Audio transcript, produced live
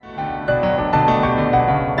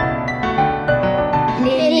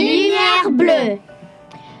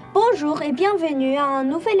Bonjour et bienvenue à un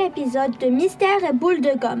nouvel épisode de Mystère et boules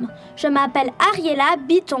de gomme. Je m'appelle Ariella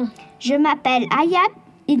Biton. Je m'appelle Aya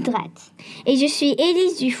Hydrate. Et je suis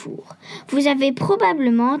Élise Dufour. Vous avez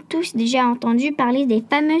probablement tous déjà entendu parler des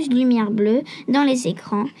fameuses lumières bleues dans les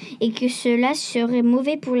écrans et que cela serait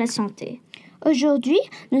mauvais pour la santé. Aujourd'hui,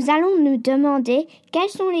 nous allons nous demander quelles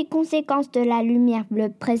sont les conséquences de la lumière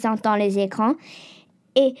bleue présente dans les écrans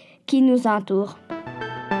et qui nous entoure.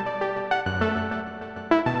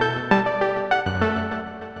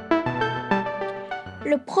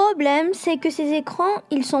 Le problème, c'est que ces écrans,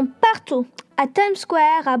 ils sont partout. À Times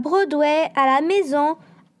Square, à Broadway, à la maison,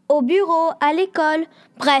 au bureau, à l'école,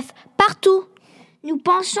 bref, partout. Nous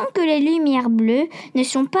pensons que les lumières bleues ne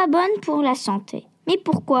sont pas bonnes pour la santé. Mais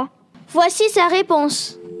pourquoi ? Voici sa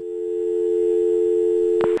réponse.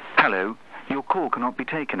 Hello, your call cannot be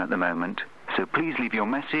taken at the moment, so please leave your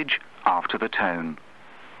message after the tone.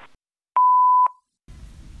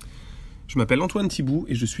 Je m'appelle Antoine Thiboult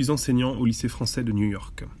et je suis enseignant au Lycée Français de New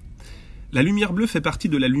York. La lumière bleue fait partie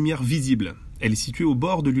de la lumière visible. Elle est située au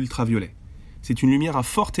bord de l'ultraviolet. C'est une lumière à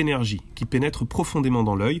forte énergie qui pénètre profondément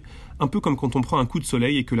dans l'œil, un peu comme quand on prend un coup de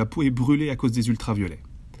soleil et que la peau est brûlée à cause des ultraviolets.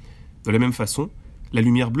 De la même façon, la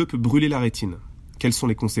lumière bleue peut brûler la rétine. Quelles sont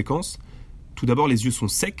les conséquences ? Tout d'abord, les yeux sont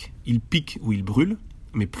secs, ils piquent ou ils brûlent,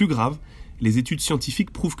 mais plus grave, les études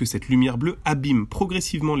scientifiques prouvent que cette lumière bleue abîme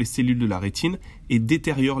progressivement les cellules de la rétine et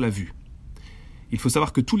détériore la vue. Il faut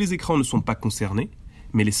savoir que tous les écrans ne sont pas concernés,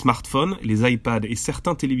 mais les smartphones, les iPads et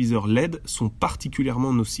certains téléviseurs LED sont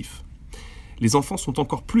particulièrement nocifs. Les enfants sont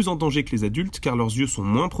encore plus en danger que les adultes car leurs yeux sont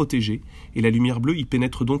moins protégés et la lumière bleue y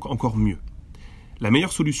pénètre donc encore mieux. La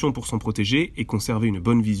meilleure solution pour s'en protéger et conserver une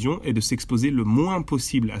bonne vision est de s'exposer le moins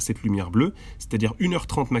possible à cette lumière bleue, c'est-à-dire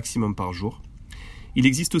 1h30 maximum par jour. Il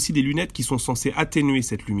existe aussi des lunettes qui sont censées atténuer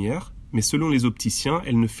cette lumière, mais selon les opticiens,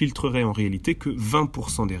 elles ne filtreraient en réalité que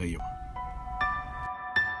 20% des rayons.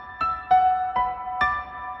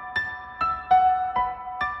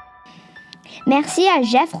 Merci à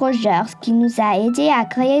Jeff Rogers qui nous a aidés à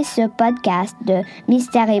créer ce podcast de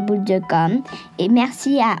Mystère et boules de gomme. Et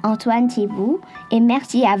merci à Antoine Thiboult. Et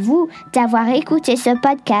merci à vous d'avoir écouté ce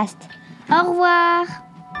podcast. Au revoir.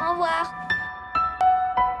 Au revoir.